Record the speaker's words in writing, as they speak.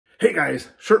Hey guys,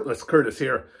 Shirtless Curtis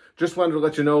here. Just wanted to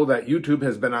let you know that YouTube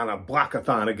has been on a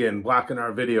blockathon again, blocking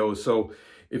our videos. So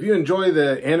if you enjoy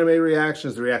the anime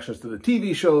reactions, the reactions to the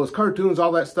TV shows, cartoons,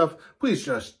 all that stuff, please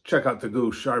just check out the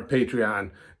Goosh, our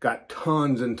Patreon. Got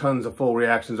tons and tons of full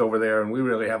reactions over there, and we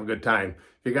really have a good time.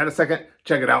 If you got a second,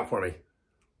 check it out for me.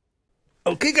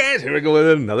 Okay guys, here we go with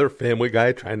another Family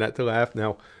Guy. Try not to laugh.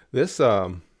 Now, this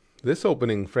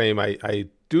opening frame I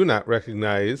do not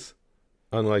recognize,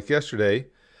 unlike yesterday.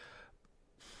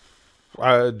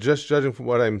 Just judging from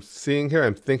what I'm seeing here,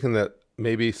 I'm thinking that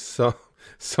maybe some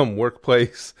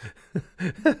workplace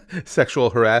sexual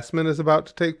harassment is about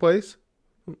to take place.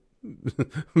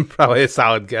 Probably a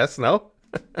solid guess, no?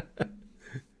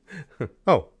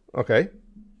 Oh, okay.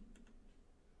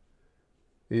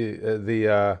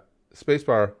 The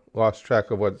spacebar lost track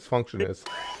of what its function is.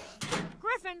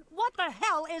 Griffin, what the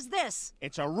hell is this?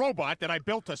 It's a robot that I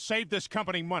built to save this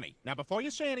company money. Now, before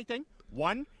you say anything,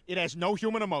 1, it has no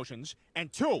human emotions, and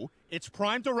 2, its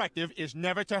prime directive is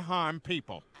never to harm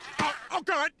people. Oh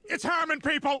God, it's harming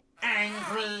people!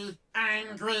 Angry,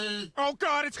 angry. Oh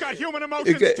God, it's got human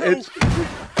emotions too!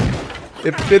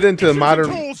 It fit into the modern...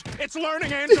 Tools. It's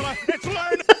learning, Angela! It's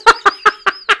learning!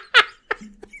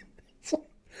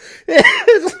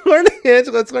 It's learning,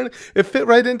 Angela, it's learning. It fit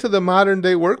right into the modern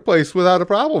day workplace without a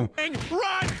problem.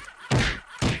 Run!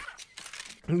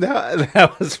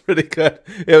 That was pretty good.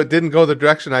 It didn't go the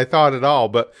direction I thought at all,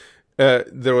 but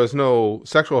there was no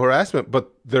sexual harassment,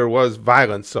 but there was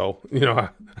violence. So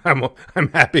I'm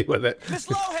happy with it. Miss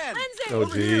Lohan! Lindsay! Oh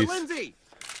jeez. Lindsay!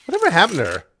 Whatever happened to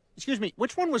her? Excuse me,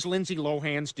 which one was Lindsay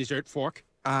Lohan's dessert fork?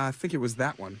 I think it was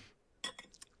that one.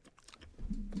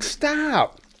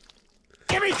 Stop!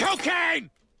 Give me cocaine!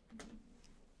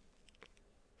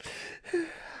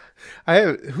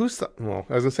 Well,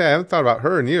 I was gonna say I haven't thought about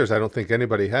her in years. I don't think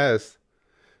anybody has.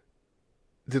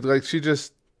 Did she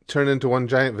just turn into one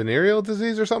giant venereal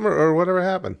disease or something, or whatever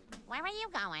happened? Where are you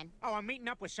going? Oh, I'm meeting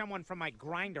up with someone from my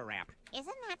Grindr app. Isn't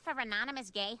that for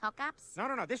anonymous gay hookups?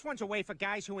 No. This one's a way for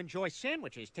guys who enjoy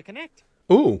sandwiches to connect.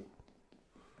 Ooh.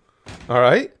 All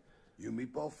right. You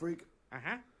meatball freak?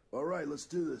 Uh-huh. All right, let's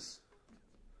do this.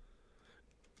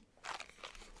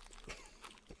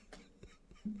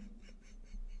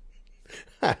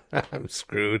 I'm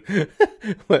screwed.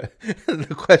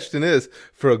 The question is,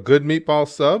 for a good meatball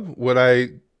sub, would I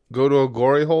go to a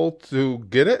glory hole to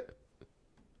get it?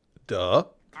 Duh.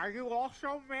 Are you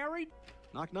also married?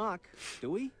 Knock, knock.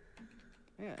 Dewey?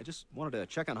 Yeah, I just wanted to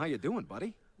check on how you're doing,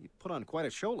 buddy. You put on quite a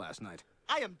show last night.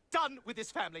 I am done with this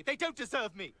family. They don't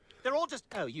deserve me. They're all just...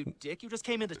 Oh, you dick. You just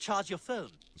came in to charge your phone.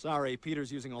 Sorry,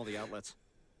 Peter's using all the outlets.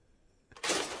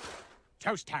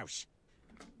 Toast house.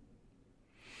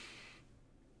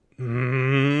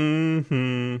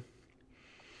 Mm-hmm.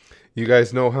 You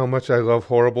guys know how much I love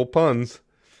horrible puns.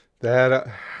 That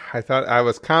I thought I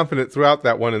was confident throughout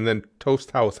that one, and then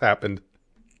Toast House happened.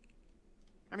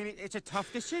 I mean, it's a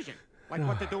tough decision. Like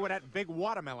what to do with that big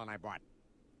watermelon I bought.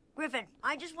 Griffin,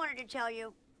 I just wanted to tell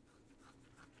you,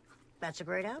 that's a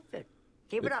great outfit.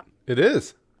 Keep it up. It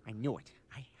is. I knew it.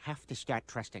 I have to start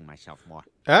trusting myself more.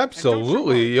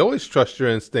 Absolutely. You always trust your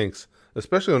instincts,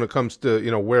 especially when it comes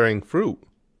to, wearing fruit.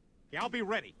 Yeah, I'll be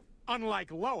ready.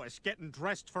 Unlike Lois getting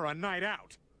dressed for a night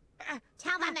out.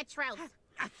 Tell them the truth.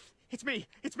 It's me.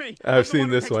 It's me. I've seen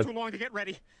the this one. one. It takes too long to get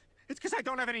ready. It's because I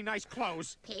don't have any nice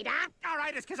clothes. Peter? All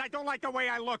right, it's because I don't like the way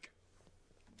I look.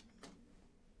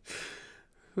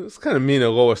 It's kind of mean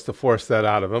of Lois to force that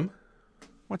out of him.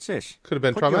 What's this? Could have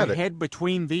been Put traumatic. your head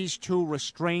between these two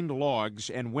restrained logs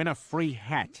and win a free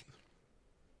hat.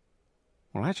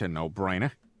 Well, that's a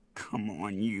no-brainer. Come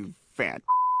on, you fat...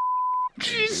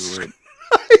 Jesus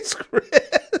Christ, Chris.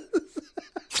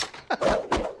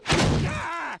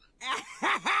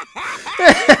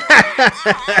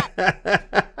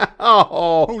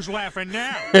 Oh, Who's laughing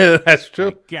now? that's true.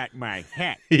 I got my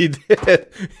hat. He did.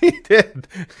 He did.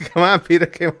 Come on, Peter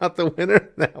came out the winner in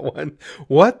that one.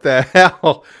 What the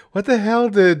hell? What the hell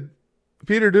did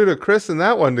Peter do to Chris in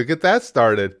that one to get that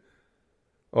started?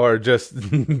 Or just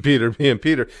Peter being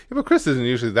Peter? Yeah, but Chris isn't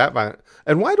usually that violent.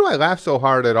 And why do I laugh so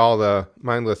hard at all the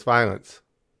mindless violence?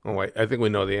 Oh wait, I think we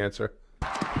know the answer.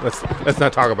 Let's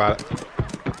not talk about it.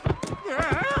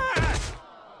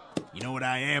 You know what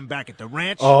I am back at the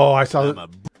ranch? Oh, I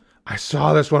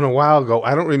saw this one a while ago.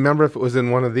 I don't remember if it was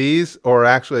in one of these or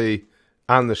actually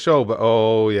on the show, but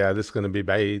oh yeah, this is gonna be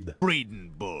bad.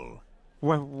 Breeding bull.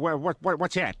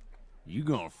 What's that? You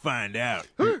gonna find out.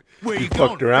 Where you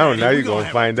fucked around, now you're gonna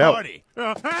find out.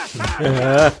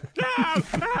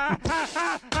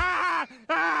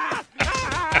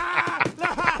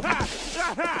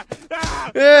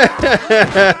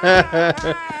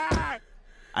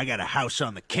 I got a house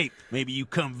on the Cape. Maybe you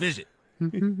come visit.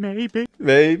 Maybe.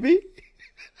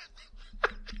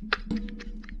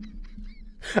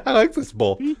 I like this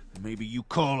bull. Maybe you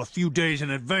call a few days in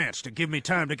advance to give me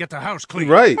time to get the house clean.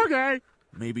 Right. Okay.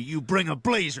 Maybe you bring a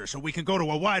blazer so we can go to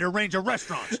a wider range of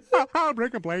restaurants. I'll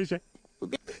bring a blazer.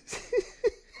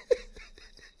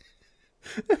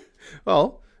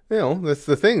 Well, you know, that's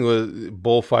the thing with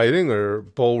bullfighting or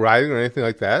bull riding or anything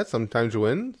like that. Sometimes you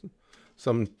win,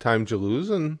 sometimes you lose,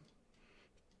 and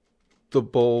the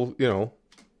bull, you know,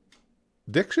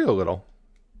 dicks you a little.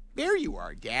 There you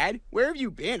are, Dad. Where have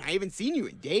you been? I haven't seen you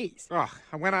in days. Oh,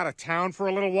 I went out of town for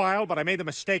a little while, but I made the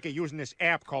mistake of using this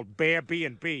app called Bear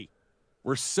B&B.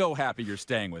 We're so happy you're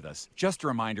staying with us. Just a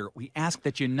reminder, we ask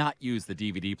that you not use the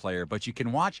DVD player, but you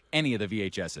can watch any of the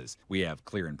VHSs. We have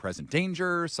Clear and Present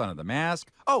Danger, Son of the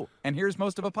Mask. Oh, and here's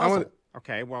Most of a Puzzle.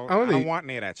 Okay, well, I don't want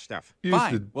any of that stuff.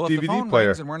 Fine. Well, if the phone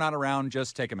rings and we're not around,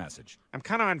 just take a message. I'm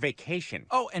kind of on vacation.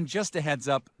 Oh, and just a heads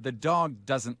up, the dog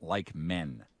doesn't like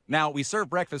men. Now, we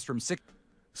serve breakfast from 6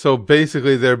 So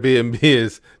basically their B&B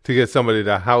is to get somebody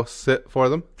to house sit for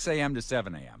them? a.m. to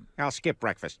 7 a.m. I'll skip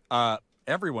breakfast.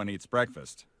 Everyone eats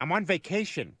breakfast. I'm on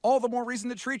vacation. All the more reason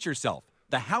to treat yourself.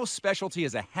 The house specialty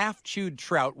is a half-chewed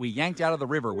trout we yanked out of the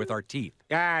river with our teeth.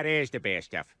 Ah, there's the bear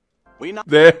stuff.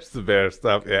 There's the bear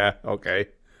stuff, yeah, okay.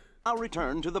 I'll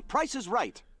return to The Price is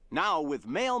Right, now with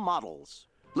male models.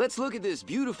 Let's look at this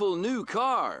beautiful new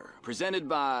car, presented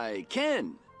by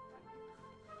Ken.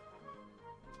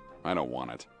 I don't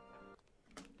want it.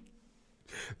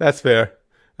 That's fair.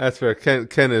 That's fair.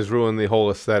 Ken has ruined the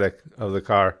whole aesthetic of the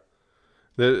car.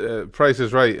 The Price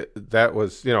is Right. That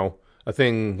was, you know, a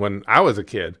thing when I was a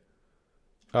kid,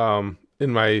 in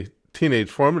my teenage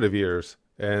formative years,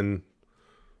 and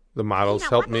the models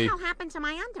helped me. What the hell happened to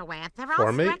my underwear? They're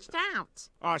all stretched out.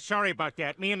 Oh, sorry about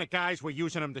that. Me and the guys were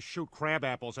using them to shoot crab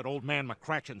apples at Old Man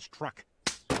McCratchen's truck.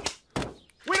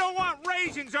 We don't want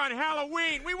raisins on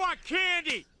Halloween. We want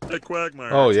candy. Hey,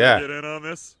 Quagmire. Oh, yeah. Get in on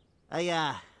this? I,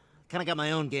 kind of got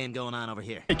my own game going on over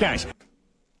here. Hey, guys.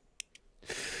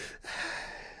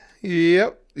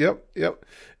 Yep.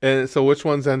 And so which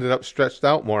ones ended up stretched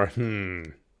out more?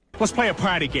 Let's play a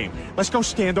party game. Let's go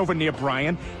stand over near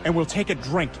Brian, and we'll take a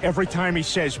drink every time he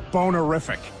says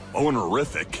bonerific.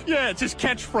 Bonerific? Yeah, it's his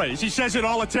catchphrase. He says it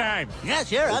all the time. Yeah,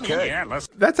 sure, I'm in. Yeah, let's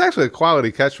That's actually a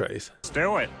quality catchphrase.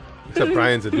 do it. Except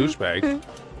Brian's a douchebag.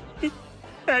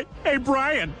 Hey,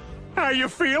 Brian. How you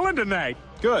feeling tonight?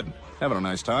 Good. Having a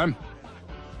nice time.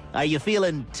 Are you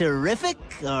feeling terrific,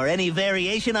 or any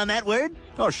variation on that word?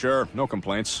 Oh, sure. No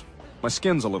complaints. My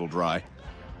skin's a little dry.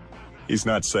 He's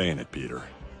not saying it, Peter.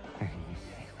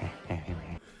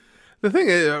 The thing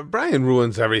is, Brian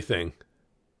ruins everything.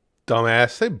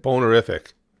 Dumbass, say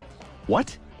bonerific.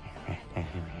 What?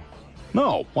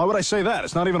 No, why would I say that?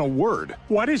 It's not even a word.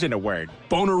 What isn't a word?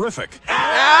 Bonerific.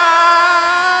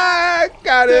 Ah,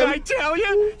 got Did him. I tell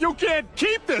you? You can't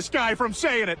keep this guy from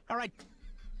saying it. All right.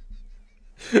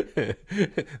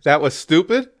 That was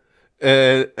stupid,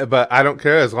 but I don't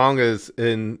care as long as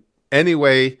in any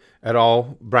way at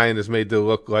all Brian is made to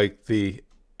look like the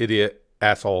idiot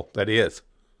asshole that he is.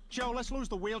 Joe, let's lose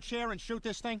the wheelchair and shoot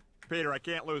this thing. Peter, I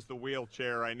can't lose the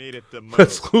wheelchair. I need it to move.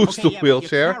 Let's lose Okay, the yeah, but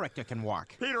wheelchair. Your character can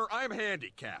walk. Peter, I'm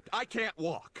handicapped. I can't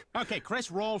walk. Okay,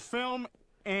 Chris, roll film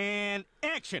and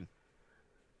action.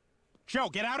 Joe,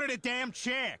 get out of the damn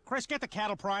chair. Chris, get the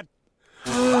cattle prod.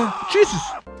 Jesus.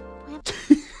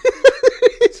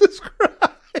 Jesus Christ.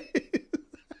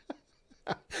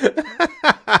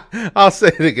 I'll say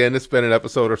it again. It's been an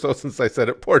episode or so since I said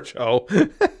it. Poor Joe.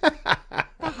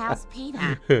 The hell's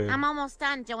Peter? I'm almost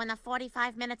done doing the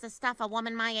 45 minutes of stuff a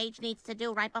woman my age needs to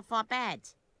do right before bed.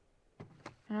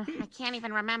 I can't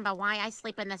even remember why I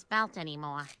sleep in this belt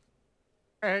anymore.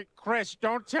 Hey, Chris,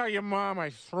 don't tell your mom I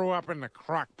threw up in the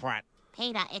crock pot.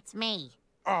 Peter, it's me.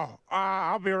 Oh,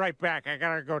 I'll be right back. I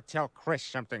gotta go tell Chris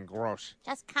something gross.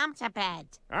 Just come to bed.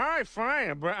 All right,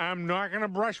 fine, but I'm not gonna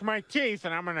brush my teeth,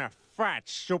 and I'm gonna fart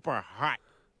super hot.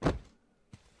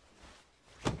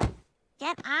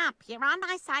 Get up. You're on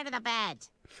my side of the bed.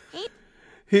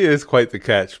 He is quite the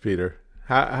catch, Peter.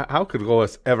 How could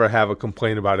Lois ever have a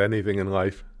complaint about anything in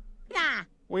life? Nah.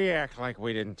 We act like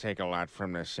we didn't take a lot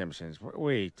from The Simpsons.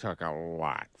 We took a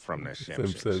lot from The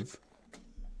Simpsons.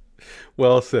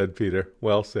 Well said, Peter.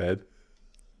 Well said.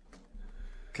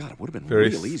 God, it would have been Very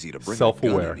real easy to bring a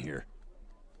self-aware. gun in here.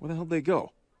 Where the hell'd they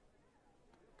go?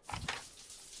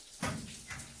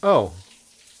 Oh.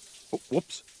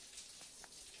 Whoops.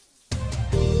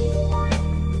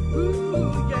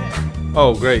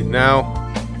 Oh, great. Now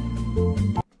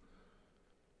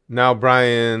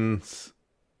Brian's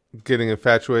getting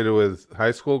infatuated with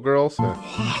high school girls.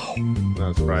 Wow.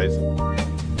 Not surprising.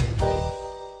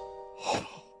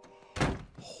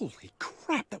 Holy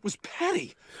crap, that was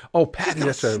Patty. Oh, Patty, She's got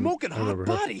that's a a smoking I hot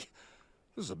remember her. body.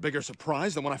 This is a bigger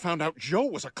surprise than when I found out Joe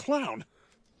was a clown.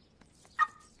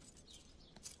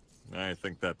 I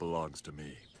think that belongs to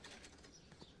me.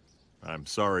 I'm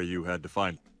sorry you had to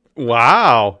find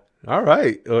Wow. All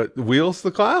right. Wheels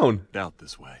the clown. out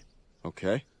this way.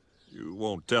 Okay. You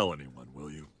won't tell anyone, will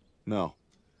you? No.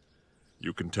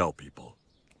 You can tell people.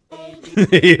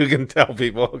 You can tell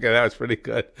people. Okay, that was pretty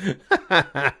good.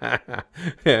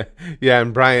 Yeah,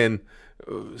 and Brian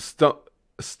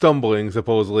stumbling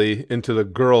supposedly into the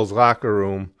girls' locker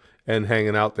room and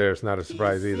hanging out there is not a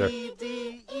surprise either.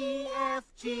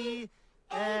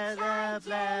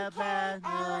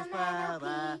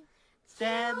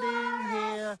 Standing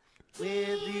here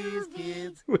with these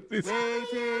kids,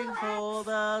 waiting for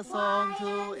the song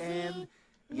to end.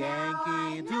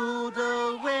 Yankee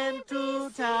Doodle went to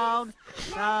town.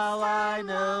 Now I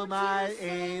know my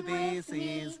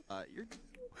ABCs.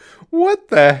 What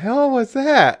the hell was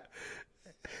that?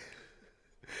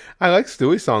 I like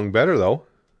Stewie's song better, though.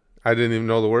 I didn't even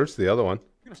know the words to the other one.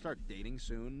 You're going to start dating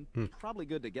soon. Probably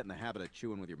good to get in the habit of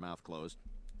chewing with your mouth closed.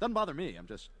 Doesn't bother me. I'm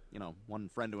just, one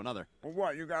friend to another. Well,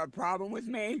 what, you got a problem with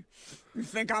me? You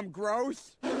think I'm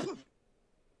gross?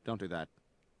 Don't do that.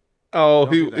 Oh,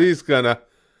 Don't do that. he's gonna.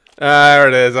 There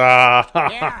it is.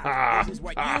 Yeah, this is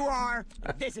what you are.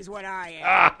 This is what I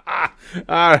am.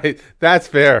 All right, that's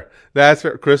fair. That's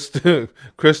fair.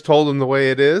 Chris told him the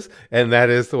way it is, and that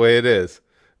is the way it is.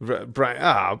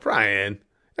 Brian,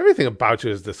 everything about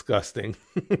you is disgusting.